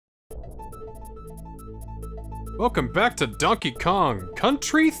Welcome back to Donkey Kong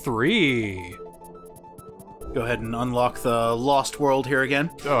Country 3. Go ahead and unlock the Lost World here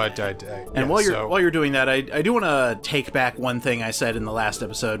again. Oh, And yeah, while you're doing that, I do want to take back one thing I said in the last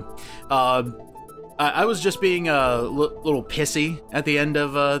episode. I was just being a little pissy at the end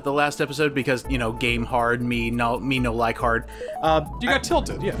of the last episode because, you know, game hard, me no like hard. You got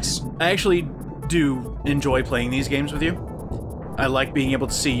tilted, yes. I actually do enjoy playing these games with you. I like being able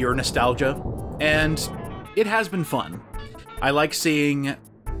to see your nostalgia, and it has been fun. I like seeing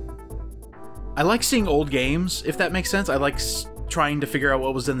old games, if that makes sense. I like trying to figure out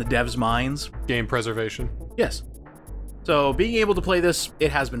what was in the devs' minds. Game preservation. Yes. So being able to play this,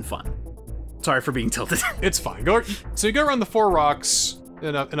 it has been fun. Sorry for being tilted. It's fine. So you go around the 4 rocks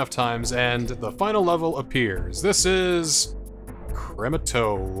enough times, and the final level appears. This is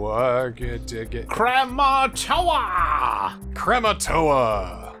Krematoa. Krematoa!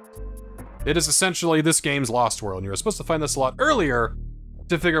 Krematoa! It is essentially this game's Lost World, and you were supposed to find this a lot earlier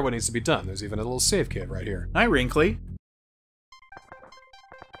to figure out what needs to be done. There's even a little save kit right here. Hi, Wrinkly.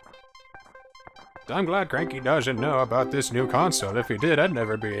 I'm glad Cranky doesn't know about this new console. If he did, I'd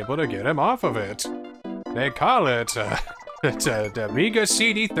never be able to get him off of it. They call it, the Amiga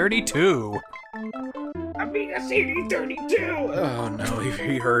CD32. Amiga CD32! Oh no,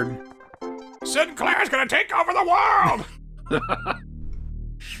 he heard. Sinclair's gonna take over the world!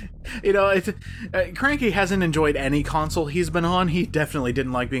 You know, Cranky hasn't enjoyed any console he's been on. He definitely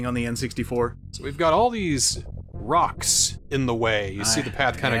didn't like being on the N64. So we've got all these rocks in the way. You see the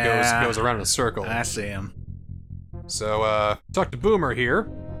path kind of goes around in a circle. I see him. So, talk to Boomer here.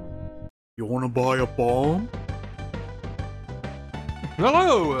 You wanna buy a bomb?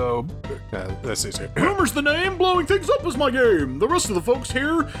 Hello! This is it. Boomer's the name, blowing things up is my game. The rest of the folks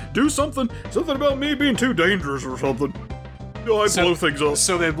here do something about me being too dangerous or something. I blow things up.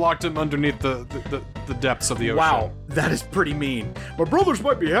 So they blocked him underneath the depths of the ocean. Wow, that is pretty mean. My brothers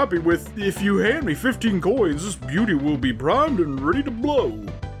might be happy with if you hand me 15 coins, this beauty will be primed and ready to blow.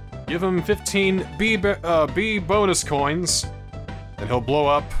 Give him 15 B bonus coins, and he'll blow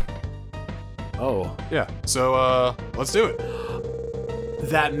up. Oh. Yeah, so, let's do it.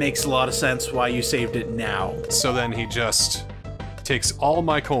 That makes a lot of sense why you saved it now. So then he just takes all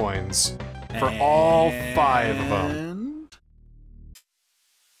my coins for all 5 of them.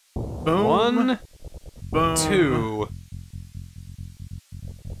 Boom. 1, Boom. 2,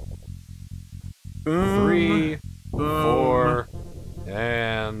 Boom. 3, Boom. 4,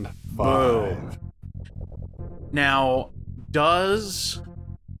 and 5. Boom. Now, does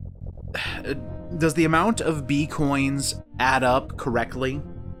the amount of B coins add up correctly?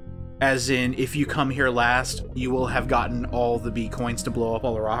 As in, if you come here last, you will have gotten all the B coins to blow up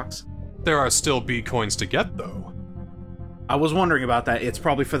all the rocks? There are still B coins to get, though. I was wondering about that. It's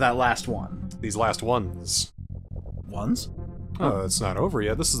probably for that last one. These last ones. Ones? Oh, it's not over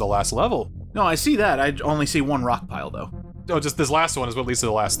yet. This is the last level. No, I see that. I only see one rock pile, though. Oh, just this last one is what leads to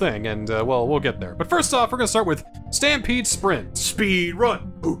the last thing, and, well, we'll get there. But first off, we're gonna start with Stampede Sprint. Speed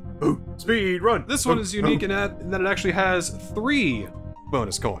run! Ooh, ooh, speed run! This one is unique in that it actually has 3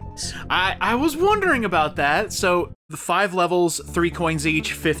 bonus coins. I was wondering about that. So, the 5 levels, 3 coins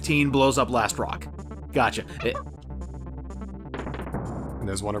each, 15 blows up last rock. Gotcha. And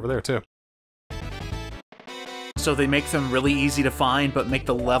there's one over there, too. So they make them really easy to find, but make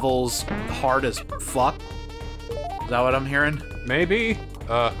the levels hard as fuck? Is that what I'm hearing? Maybe?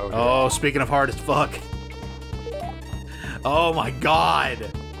 Okay. Oh, speaking of hard as fuck. Oh my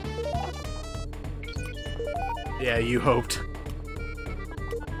god! Yeah, you hoped.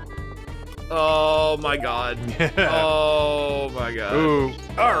 Oh my god. Oh my god. Ooh.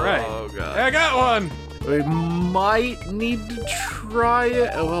 Alright. Oh god. I got one! We might need to try it.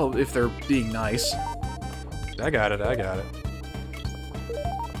 Oh, well, if they're being nice. I got it.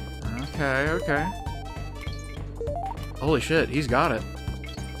 Okay. Holy shit, he's got it.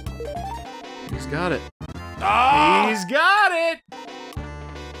 He's got it. Ah! He's got it!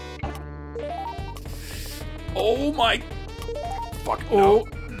 Oh my... Fuck, Oh.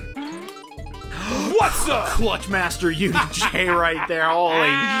 no. What's up? Clutch Master UDJ right there,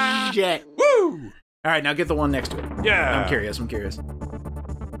 holy shit. Woo! Alright, now get the one next to it. Yeah. I'm curious.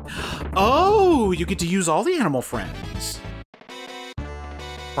 Oh, you get to use all the animal friends.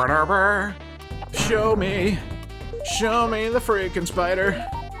 Show me the freaking spider.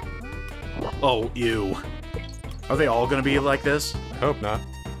 Oh, ew. Are they all gonna be like this? I hope not.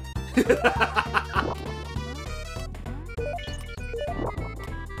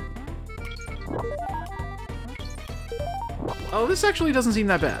 Oh, this actually doesn't seem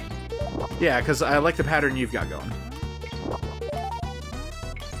that bad. Yeah, because I like the pattern you've got going.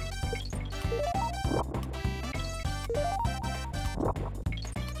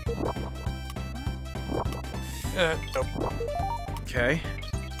 Nope. Okay.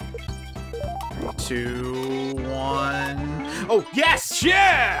 2, 1. Oh, yes!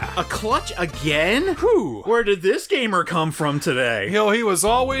 Yeah! A clutch again? Whew. Where did this gamer come from today? He was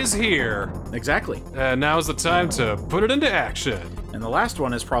always here. Exactly. And now's the time to put it into action. And the last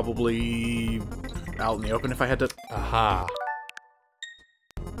one is probably out in the open if I had to... Aha.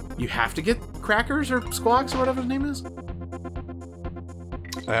 You have to get Crackers or Squawks or whatever his name is?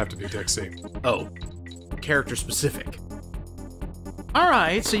 I have to be Dixie. Oh. Character specific.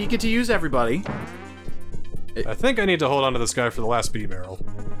 Alright, so you get to use everybody. I think I need to hold on to this guy for the last B barrel.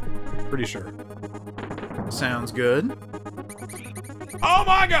 Pretty sure. Sounds good. Oh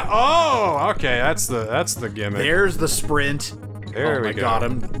my god! Oh, okay, that's the gimmick. There's the sprint. There oh we my go. god,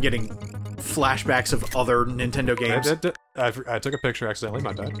 I'm getting flashbacks of other Nintendo games. I took a picture accidentally,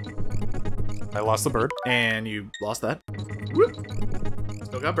 my bad. I lost the bird. And you lost that. Whoop.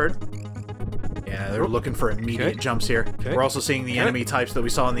 Still got bird. Yeah, they're looking for immediate jumps here. Okay. We're also seeing the enemy types that we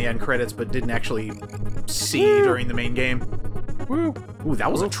saw in the end credits, but didn't actually see during the main game. Woo! Ooh,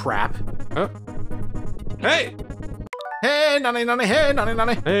 that was a trap. Hey! Hey, nanny, nanny, hey, nanny,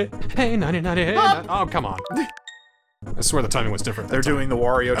 nanny. Hey, 90, hey, Ah! Oh, come on. I swear the timing was different. They're doing the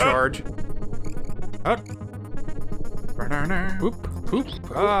Wario charge. Whoop, whoop.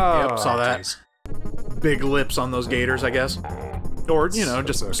 Oh, Yep, saw that. geez. Big lips on those gators, I guess. Or, you know,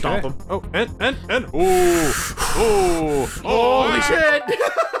 just Okay. stomp them. Oh, and. Ooh. Ooh. Holy shit!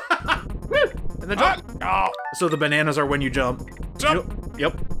 And then jump. Oh. So the bananas are when you jump. Jump.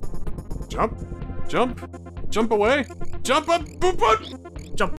 Yep. Jump. Jump. Jump away. Jump up. Boop up.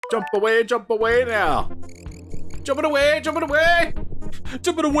 Jump away now. Jumping away. Jumping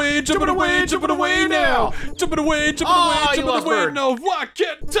away, jumping away now! Jumping away, Oh, you jumping lost away bird. now! I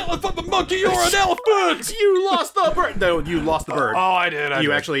can't tell if I'm a monkey or an elephant! You lost the bird. No, you lost the bird. Oh, I did, I You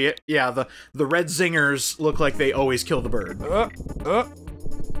did. actually, yeah, the red zingers look like they always kill the bird.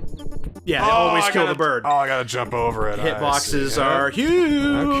 Yeah, they always kill the bird. Oh, I gotta jump over it. Hitboxes are huge.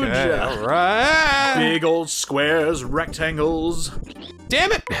 Okay, alright. Big old squares, rectangles.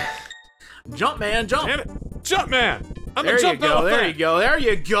 Damn it! Jump, man, jump. Damn it! Jump, man! I'm There a you jump go, elephant! there you go, there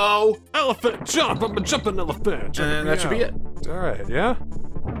you go. Elephant jump! I'm a jumping elephant! And that should be it. Alright, yeah?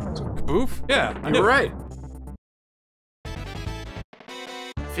 So, poof? Yeah, I You knew were it. right.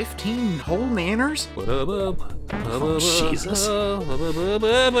 15 whole nanners? Oh, Jesus.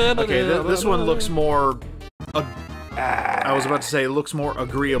 Okay, this one looks more... I was about to say it looks more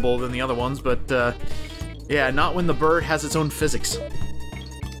agreeable than the other ones, but yeah, not when the bird has its own physics.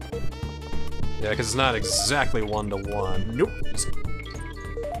 Yeah, because it's not exactly one-to-one. Nope. Just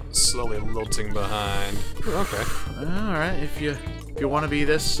slowly lilting behind. Okay. Alright, if you want to be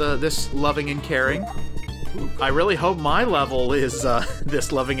this this loving and caring. I really hope my level is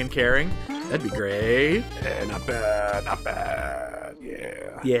this loving and caring. That'd be great. Yeah, not bad, not bad.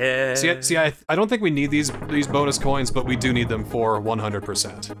 Yeah. Yeah. See, I don't think we need these bonus coins, but we do need them for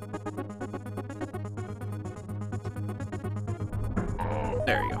 100%.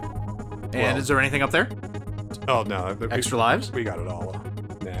 There you go. And is there anything up there? Oh no, Extra lives? We got it all.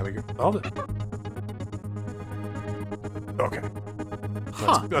 Nah, we got all the. Okay.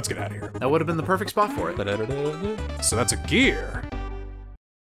 Huh. Let's get out of here. That would have been the perfect spot for it. So that's a gear.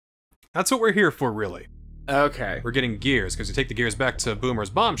 That's what we're here for, really. Okay. We're getting gears, because you take the gears back to Boomer's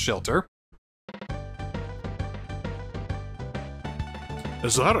bomb shelter.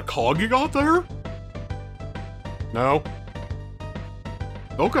 Is that a cog you got there? No.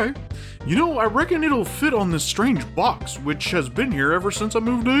 Okay. You know, I reckon it'll fit on this strange box, which has been here ever since I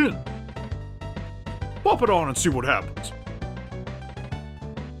moved in. Pop it on and see what happens.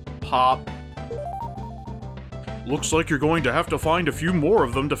 Pop. Looks like you're going to have to find a few more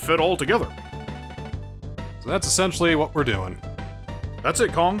of them to fit all together. So that's essentially what we're doing. That's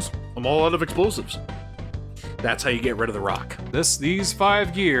it, Kongs. I'm all out of explosives. That's how you get rid of the rock. These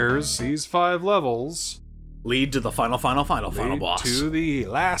 5 gears, these 5 levels, Lead to the final boss. to the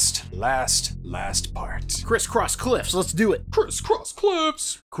last part. Crisscross cliffs, let's do it. Crisscross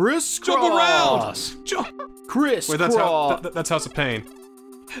cliffs. Crisscross. Jump around. Jump. Crisscross. Wait, that's House of Pain.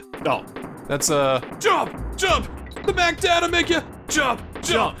 Oh. That's jump. The Magdad will make you jump.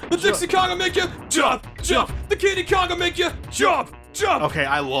 The Dixie Kong will make you jump. The Kitty Kong will make you jump. Okay,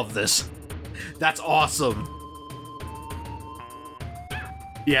 I love this. That's awesome.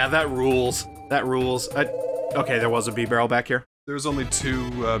 Yeah, that rules. That rules. Okay, there was a B barrel back here. There's only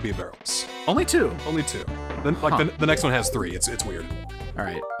 2 B barrels. Only 2. Only 2. Then, the next one has 3. It's weird. All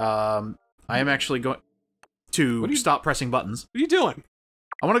right. I am actually going to stop pressing buttons. What are you doing?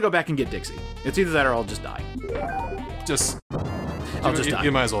 I want to go back and get Dixie. It's either that or I'll just die. Just I'll just die.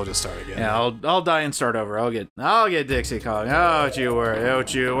 You might as well just start again. Yeah, I'll die and start over. I'll get Dixie Kong. Don't you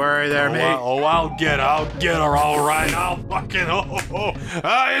worry there, mate. I'll get her, all right. I'll fucking,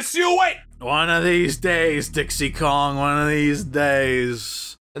 it's you, wait! One of these days, Dixie Kong, one of these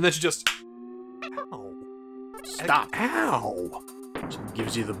days. And then she just, ow. Stop. Ow. She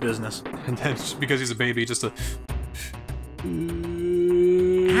gives you the business. And then, because he's a baby, just a...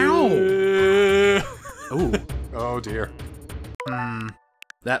 Ow! Ooh. Oh, dear.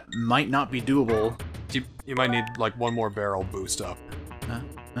 That might not be doable. You might need, like, one more barrel boost up.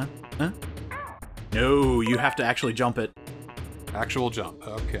 No, you have to actually jump it. Actual jump,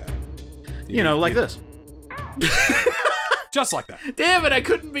 okay. You know, like this. Just like that. Damn it, I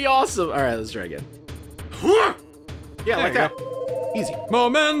couldn't be awesome. Alright, let's try again. Yeah, like that. Easy.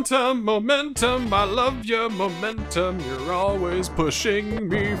 Momentum, momentum, I love your momentum. You're always pushing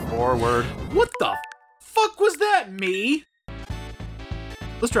me forward. What the fuck was that, me?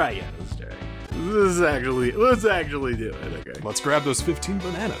 Let's try again. Let's actually do it, okay. Let's grab those 15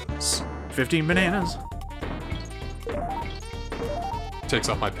 bananas. 15 bananas. Takes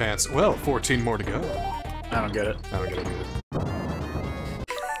off my pants. Well, 14 more to go. I don't get it. I don't get it either.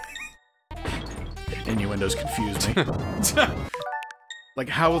 Innuendos confuse me. Like,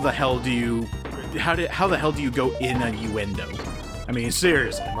 how the hell do you go in a innuendo? I mean,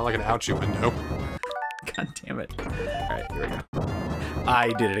 seriously. More like an ouchie window. God damn it. Alright, here we go.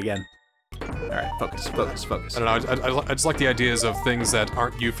 I did it again. Alright, focus. I don't know, I just like the ideas of things that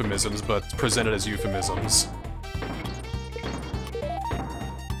aren't euphemisms, but presented as euphemisms.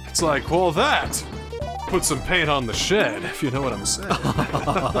 It's like, well, that put some paint on the shed, if you know what I'm saying.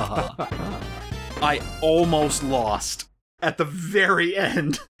 I almost lost at the very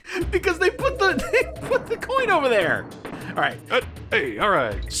end because they put the coin over there. All right. Hey, all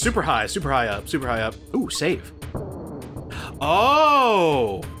right. Super high up. Ooh, save.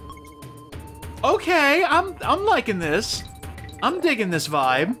 Oh. Okay, I'm liking this. I'm digging this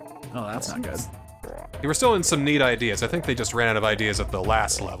vibe. Oh, that's not good. You were still in some neat ideas. I think they just ran out of ideas at the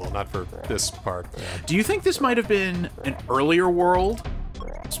last level, not for this part. Do you think this might have been an earlier world?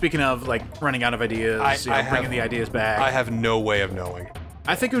 Speaking of, like, running out of ideas, bringing the ideas back. I have no way of knowing.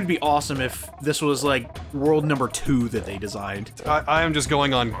 I think it would be awesome if this was, like, world number 2 that they designed. I am just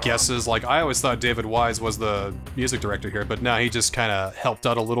going on guesses. Like, I always thought David Wise was the music director here, but now he just kind of helped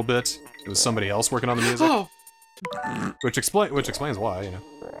out a little bit. It was somebody else working on the music. Oh! Which explains why, you know.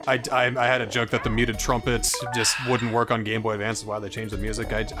 I had a joke that the muted trumpet just wouldn't work on Game Boy Advance, why they changed the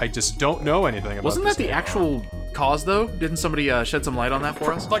music. I just don't know anything about Wasn't that the game. actual cause, though? Didn't somebody shed some light on that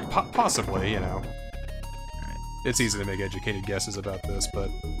for us? Like, possibly, you know. It's easy to make educated guesses about this,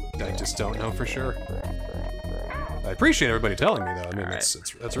 but I just don't know for sure. I appreciate everybody telling me, though. I mean,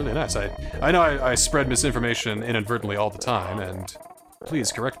 that's really nice. I know I spread misinformation inadvertently all the time, and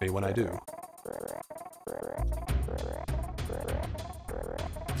please correct me when I do.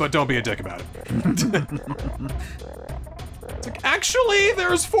 But don't be a dick about it. It's like, actually,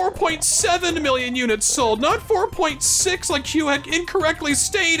 there's 4.7 million units sold, not 4.6 like you had incorrectly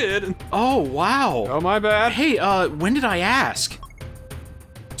stated. Oh, wow. Oh, my bad. Hey, when did I ask?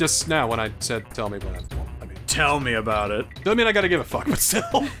 Just now when I said, tell me when I mean, tell me about it. Doesn't mean I gotta give a fuck, but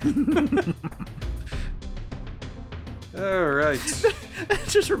still. Alright. It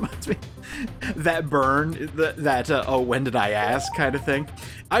just reminds me, that burn, oh, when did I ask kind of thing.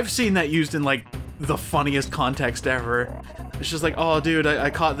 I've seen that used in, like, the funniest context ever. It's just like, oh, dude, I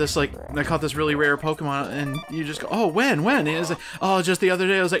caught this really rare Pokemon, and you just go, oh, when? And it's like, oh, just the other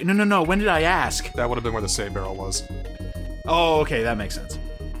day. I was like, no, when did I ask? That would have been where the save barrel was. Oh, okay, that makes sense.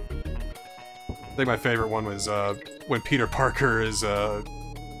 I think my favorite one was, when Peter Parker is, I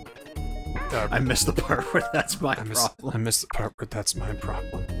missed the part where that's my problem. I missed the part where that's my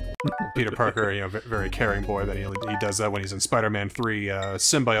problem. Peter Parker, you know, very caring boy, that he does that when he's in Spider-Man 3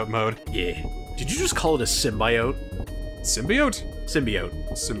 symbiote mode. Yeah. Did you just call it a symbiote? Symbiote? Symbiote.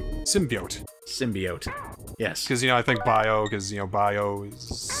 Symbiote. Symbiote. Yes. Because, you know, I think bio, because, you know, bio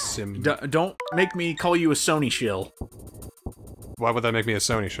is don't make me call you a Sony shill. Why would that make me a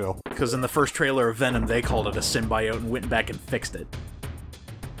Sony shill? Because in the first trailer of Venom, they called it a symbiote and went back and fixed it.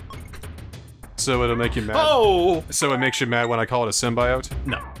 So it'll make you mad? Oh! So it makes you mad when I call it a symbiote?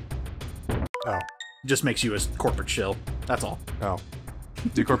 No. Oh. Just makes you a corporate shill. That's all. Oh.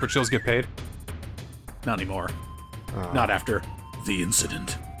 Do corporate shills get paid? Not anymore. Not after the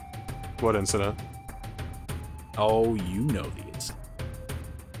incident. What incident? Oh, you know the incident.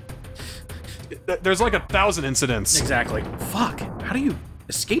 There's like 1,000 incidents. Exactly. Fuck. How do you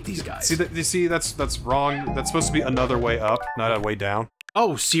escape these guys? See, that's wrong. That's supposed to be another way up, not a way down.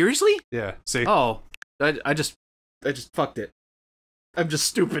 Oh, seriously? Yeah, see? Oh, I just fucked it. I'm just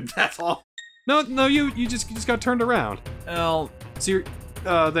stupid, that's all. No, you just got turned around. Well... So you're,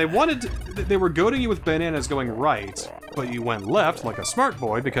 they were goading you with bananas going right, but you went left like a smart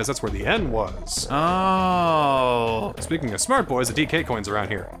boy because that's where the N was. Oh. Speaking of smart boys, the DK coin's around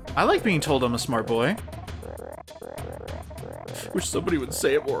here. I like being told I'm a smart boy. Wish somebody would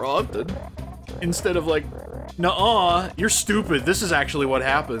say it more often. Instead of like, nuh-uh, you're stupid, this is actually what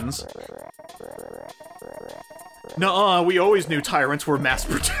happens. Nuh-uh, we always knew tyrants were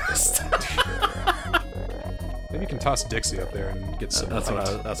mass-produced. Maybe you can toss Dixie up there and get some that's what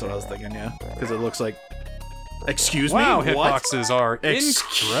I was thinking, yeah. Because it looks like... Excuse wow, me? What? Hitboxes are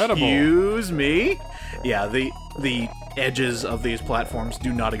incredible. Excuse me? Yeah, the edges of these platforms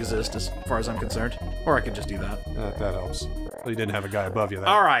do not exist as far as I'm concerned. Or I could just do that. That helps. Well, you didn't have a guy above you then.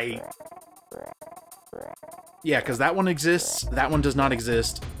 Alright. Yeah, because that one exists, that one does not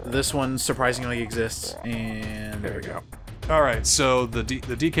exist, this one surprisingly exists, and... There we go. Alright, so the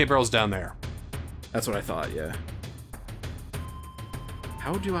DK barrel's down there. That's what I thought, yeah.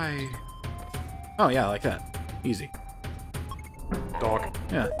 How do I... Oh, yeah, like that. Easy. Dog.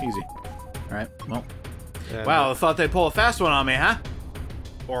 Yeah, easy. Alright, well. And wow, I thought they'd pull a fast one on me, huh?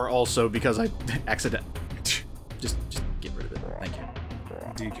 Or also because I accident... Just get rid of it. Thank you.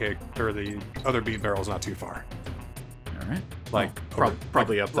 DK, or the other beat barrel's not too far. Alright. Like, well,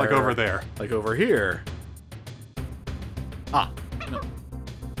 probably up there. Like over there. Like over here. Ah. No.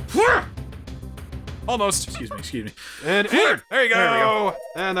 Almost. Excuse me. And in! There you go! There we go.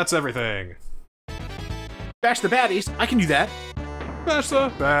 And that's everything. Bash the baddies, I can do that. Bash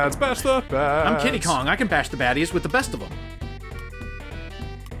the bads, bash the bads. I'm Kitty Kong, I can bash the baddies with the best of them.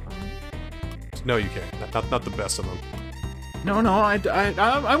 No, you can't. Not the best of them. No,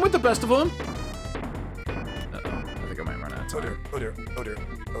 I'm with the best of them. Uh-oh, I think I might run out of time. Oh dear.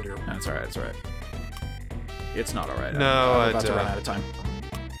 That's alright, it's alright. It's not alright. No, I'm about to run out of time.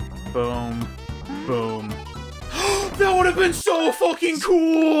 Boom. Boom. That would have been so fucking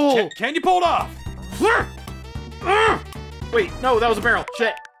cool! Can you pull it off? Wait, no, that was a barrel.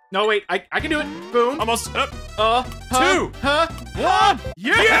 Shit. No, wait, I can do it. Boom. Almost. Two. One.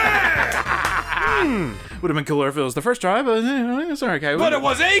 Yeah! Would have been cooler if it was the first try, but it's alright, okay. But it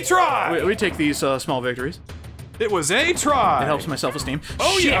was a try! We take these small victories. It was a try! It helps my self-esteem.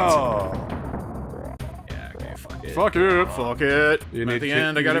 Oh, shit! Yeah, Okay, fuck it. Fuck it. Fuck it. You At need the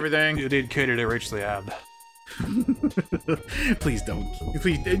end, I got everything. You need Katie to reach the end. Please don't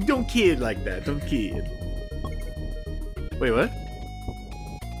kid like that. Don't kid. Wait, what?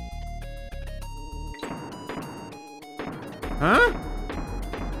 Huh?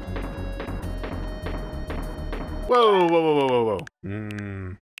 Whoa.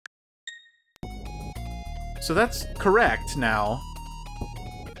 So that's correct now.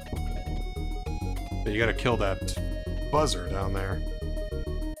 But you gotta kill that buzzer down there.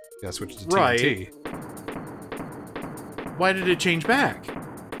 You gotta switch to TNT. Right. Why did it change back?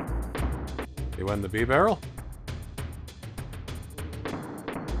 You win the B barrel?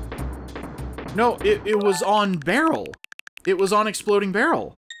 No, it was on barrel. It was on exploding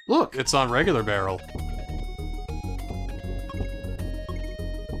barrel. Look. It's on regular barrel.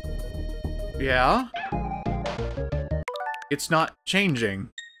 Yeah? It's not changing.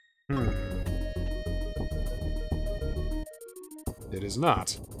 It is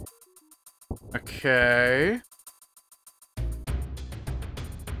not. Okay.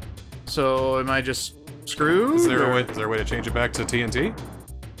 So, am I just screwed? Is there a way to change it back to TNT?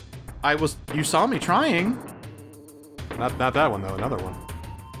 You saw me trying. Not that one, though. Another one.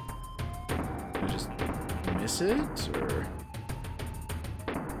 Did I just miss it, or...?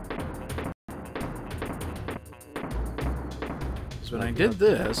 So when I did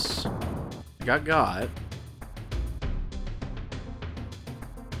this, I got.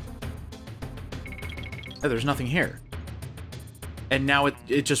 Oh, there's nothing here. And now it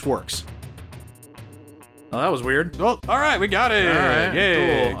just works. Oh, that was weird. Well, alright, we got it! Alright,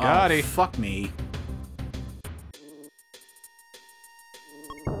 Yay, cool. got Oh, it. fuck me.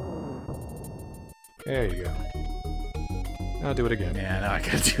 There you go. I'll do it again. Yeah, now I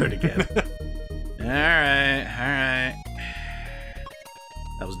gotta do it again. Alright.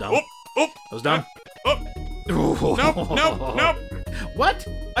 That was dumb. Oh! That was dumb. Nope! What?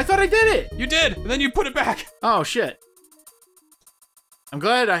 I thought I did it! You did! And then you put it back! Oh, shit. I'm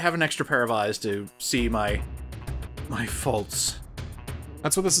glad I have an extra pair of eyes to see my faults.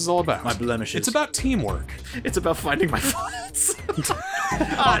 That's what this is all about. My blemishes. It's about teamwork. It's about finding my faults.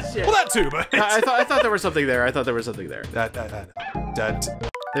 Ah, shit. Well, that too, but... I thought there was something there. There's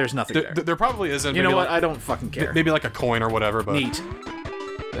nothing there. There probably isn't. You know what? I don't fucking care. Maybe like a coin or whatever, but... Neat.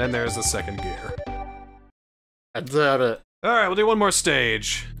 And there's the second gear. I doubt it. Alright, we'll do one more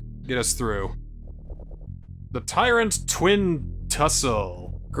stage. Get us through. The Tyrant Twin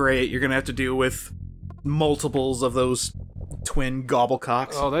Tussle. Great, you're gonna have to deal with multiples of those twin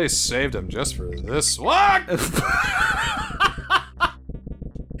gobblecocks. Oh, they saved him just for this. What?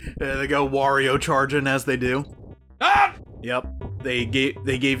 They go Wario charging as they do. Ah! Yep, they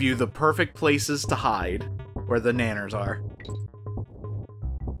gave you the perfect places to hide, where the nanners are.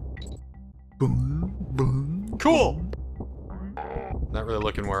 Boom, boom. Cool! Not really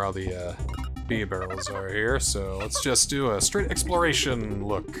looking where all the, bee barrels are here, so let's just do a straight exploration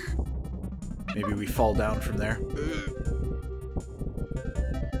look. Maybe we fall down from there.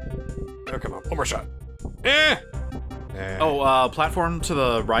 Oh, come on, one more shot. Eh! Eh. Oh, platform to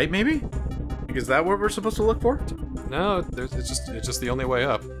the right, maybe? Is that what we're supposed to look for? No, it's just the only way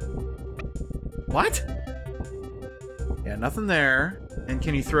up. What? Yeah, nothing there. And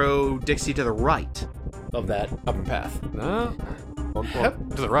can you throw Dixie to the right of that upper path? No? Well,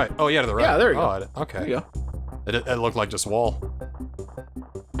 Yep. to the right. Oh, yeah, to the right. Yeah, there you go. go. Okay. There you go. It looked like just wall.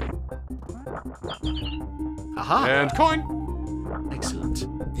 Aha! And coin! Excellent.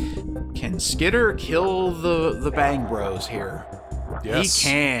 Can Skitter kill the Bang Bros here? Yes. He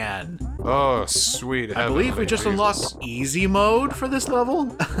can. Oh, sweet. I believe we just unlocked easy mode for this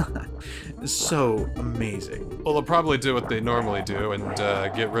level. It's so amazing. Well, they'll probably do what they normally do and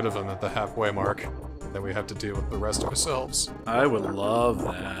get rid of them at the halfway mark. Then we have to deal with the rest ourselves. I would love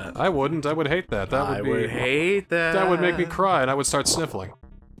that. I wouldn't. I would hate that. I would hate that. That would make me cry, and I would start sniffling.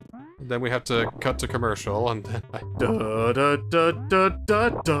 Then we have to cut to commercial, and then Da, da, da, da, da,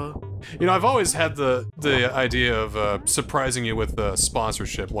 da. You know, I've always had the idea of surprising you with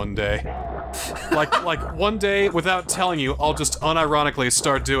sponsorship one day. Like one day, without telling you, I'll just unironically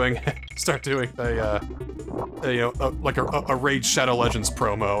start doing a Raid Shadow Legends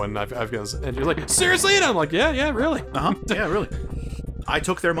promo, and and you're like, seriously? And I'm like, yeah, really. Yeah, really. I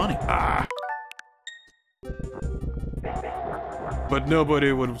took their money. But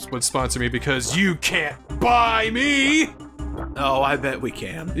nobody would sponsor me because you can't buy me! Oh, I bet we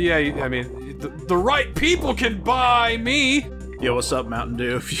can. Yeah, I mean, the right people can buy me! Yo, what's up, Mountain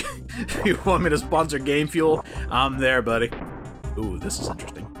Dew? If you want me to sponsor Game Fuel, I'm there, buddy. Ooh, this is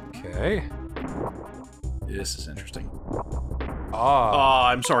interesting. Okay. This is interesting. Ah.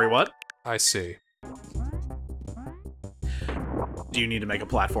 I'm sorry, what? I see. Do you need to make a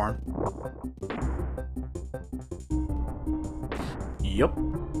platform? Yep.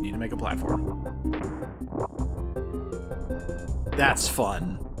 Need to make a platform. That's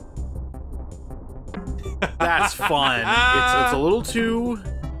fun. That's fun. It's a little too...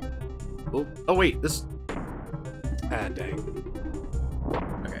 Oh wait, this... Ah, dang.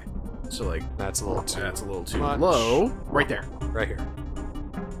 Okay. So like... That's a little too much. low. Right there. Right here.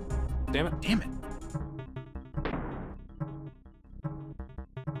 Damn it. Damn it.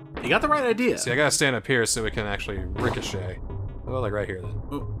 You got the right idea. See, I gotta stand up here so we can actually ricochet. Oh, like right here then.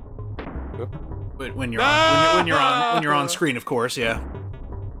 Ooh. When you're on when you're on screen, of course, yeah.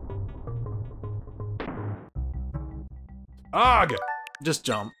 Ugh! Just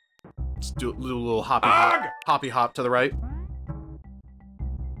jump. Just do a little hoppy hop to the right.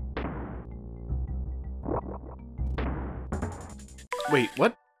 Wait,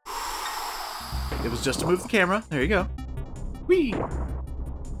 what? It was just to move the camera. There you go. Whee!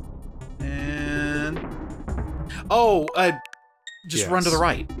 And... Oh, just run to the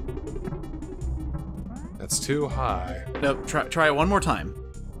right. That's too high. Nope, try it one more time.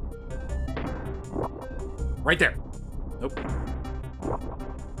 Right there. Nope.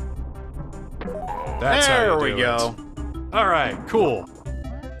 That's how there you we do go. it. Alright, cool.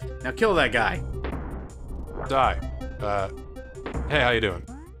 Now kill that guy. Die. Hey, how you doing?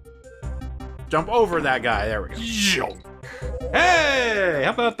 Jump over that guy. There we go. Hey!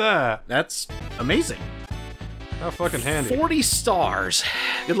 How about that? That's amazing. How fucking handy. 40 stars.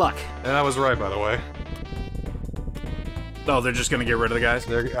 Good luck. And I was right, by the way. Oh, they're just gonna get rid of the guys?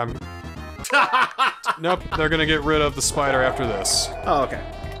 Nope, they're gonna get rid of the spider after this. Oh, okay.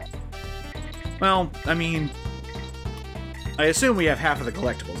 Well, I mean... I assume we have half of the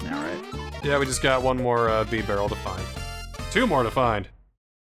collectibles now, right? Yeah, we just got one more bee barrel to find. 2 more to find.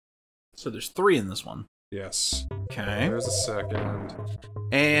 So there's 3 in this one. Yes. Okay. There's a second.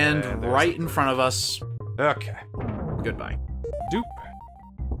 And there's right in front of us... Okay. Goodbye. Doop.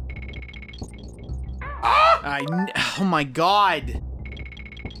 Oh my god!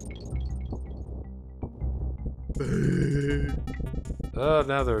 Oh,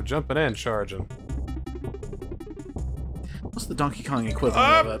 now they're jumping in, charging. What's the Donkey Kong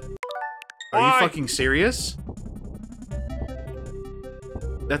equivalent of it? Are you fucking serious?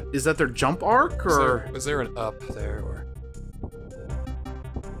 Is that their jump arc, or...? Is there an up there, or...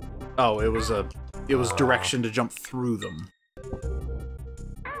 Oh, it was direction to jump through them.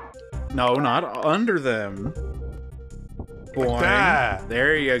 No, not under them. Boing. That.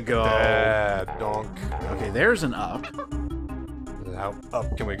 There you go. That donk. Okay, there's an up. How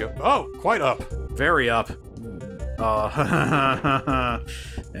up can we go? Oh, quite up. Very up. Oh,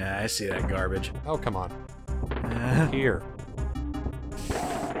 yeah, I see that garbage. Oh, come on. Here.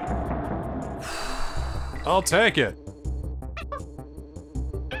 I'll take it.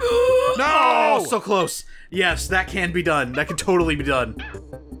 No! Oh, so close. Yes, that can be done. That can totally be done.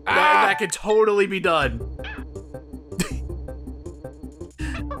 That can totally be done.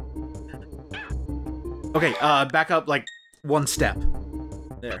 Okay, back up like one step.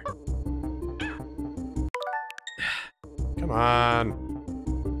 There. Come on.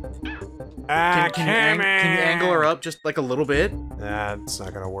 Can you angle her up just like a little bit? That's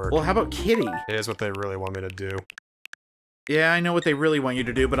not gonna work. Well, how about Kitty? Here's what they really want me to do. Yeah, I know what they really want you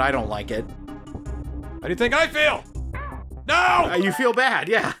to do, but I don't like it. How do you think I feel? No! You feel bad,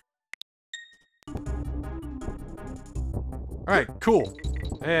 yeah. Alright, cool.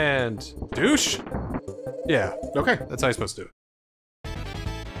 And... douche? Yeah, Okay. that's how you're supposed to do it.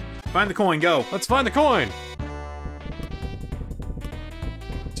 Find the coin, go. Let's find the coin!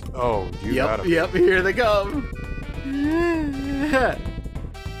 Oh, you gotta... Yep, here they come. Yeah,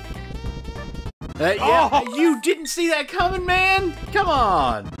 Oh! you didn't see that coming, man? Come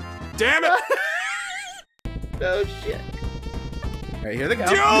on. Damn it! Oh, shit. Alright, here they go.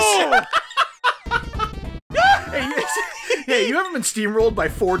 Yo! Hey, you ever been steamrolled by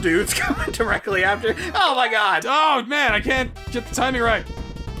 4 dudes coming directly after? Oh my god! Oh, man, I can't get the timing right.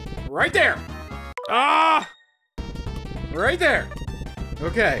 Right there! Ah! Right there!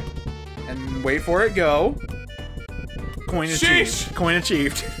 Okay. And wait for it, go. Coin achieved. Sheesh! Coin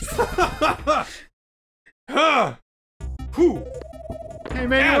achieved. Huh! Whew! Hey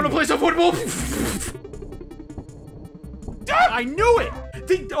man, you wanna play some football? I knew it!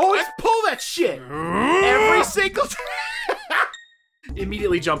 They always pull that shit! Every single time!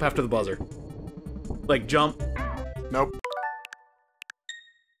 Immediately jump after the buzzer. Like, jump. Nope.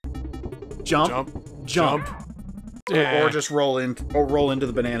 Jump. Jump. Or just roll into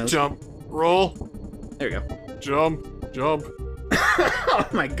the bananas. Jump. Roll. There you go. Jump. Jump. Oh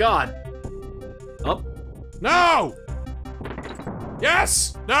my god. Up. No!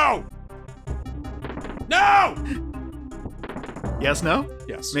 Yes! No! No! Yes, no?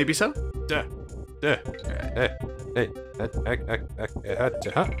 Yes. Maybe so? Duh. Duh. Hey. Hey. Alright.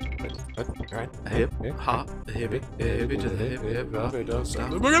 A hip, hop, a hip to the hip, hop,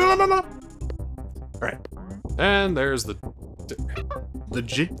 stop. Alright. And there's the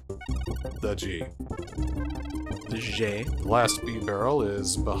G. The G. The J. The last B barrel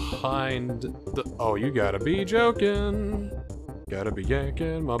is behind the... Oh, you gotta be joking. Gotta be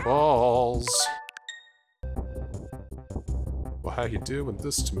yanking my balls. Well, how you doing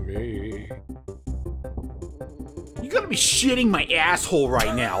this to me? You gotta be shitting my asshole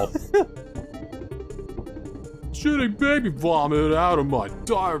right now. Shooting baby vomit out of my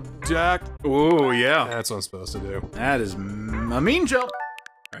dark deck. Ooh, yeah. That's what I'm supposed to do. That is a mean jump.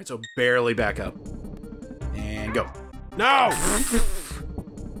 Alright, so barely back up. And go. No!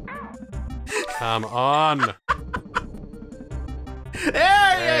 Come on.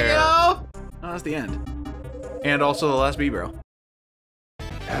 There you go! Oh, that's the end. And also the last B-barrel.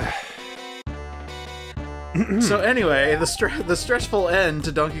 So anyway, the stressful end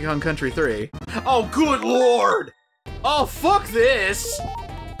to Donkey Kong Country 3. Oh, good lord! Oh, fuck this!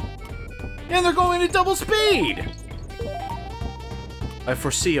 And they're going at double speed! I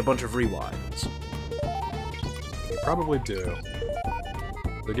foresee a bunch of rewinds. Probably do.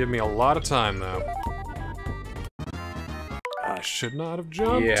 They'll give me a lot of time, though. I should not have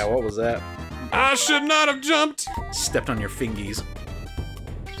jumped. Yeah, what was that? I should not have jumped! Stepped on your fingies.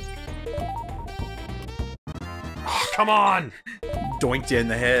 Oh, come on! Doinked you in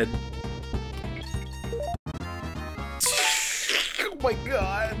the head. Oh my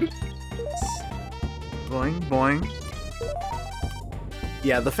god. Boing, boing.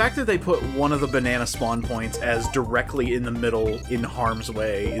 Yeah, the fact that they put one of the banana spawn points as directly in the middle in harm's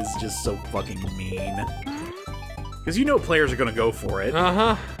way is just so fucking mean. Because you know players are gonna go for it.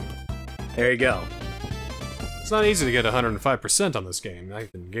 Uh-huh. There you go. It's not easy to get 105% on this game, I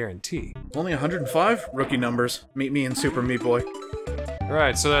can guarantee. Only 105? Rookie numbers. Meet me in Super Meat Boy.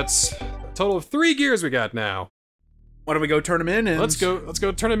 Alright, so that's a total of 3 gears we got now. Why don't we go turn them in and... Let's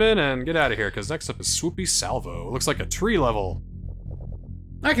go turn them in and get out of here, because next up is Swoopy Salvo. Looks like a tree level.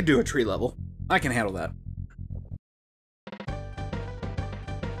 I could do a tree level. I can handle that.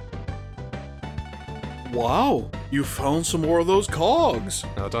 Wow. You found some more of those cogs!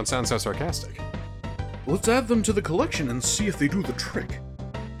 No, don't sound so sarcastic. Let's add them to the collection and see if they do the trick.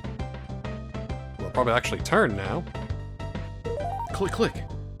 We'll probably actually turn now. Click, click.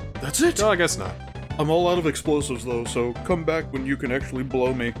 That's it! No, I guess not. I'm all out of explosives though, so come back when you can actually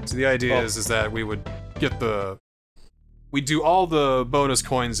blow me. So the idea is that we would get the... We do all the bonus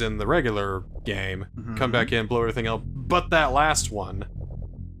coins in the regular game, come back in, blow everything up, but that last one.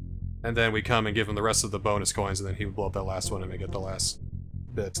 And then we come and give him the rest of the bonus coins, and then he would blow up that last one and we get the last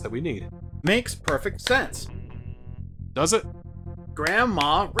bits that we need. Makes perfect sense. Does it?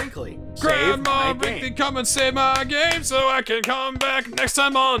 Grandma Wrinkly. Grandma Wrinkly, come and save my game so I can come back next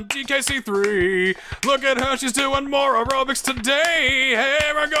time on DKC3. Look at her, she's doing more aerobics today.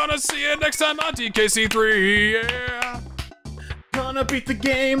 Hey, we're gonna see it next time on DKC3, yeah. Gonna beat the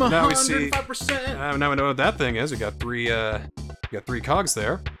game 105%. Now we know what that thing is. We got three cogs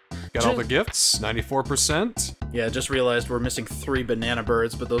there. Got all the gifts, 94%. Yeah, just realized we're missing 3 banana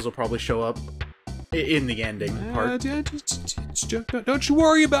birds, but those will probably show up in the ending part. Don't you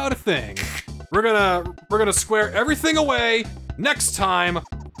worry about a thing. We're gonna square everything away next time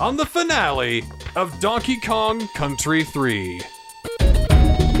on the finale of Donkey Kong Country 3.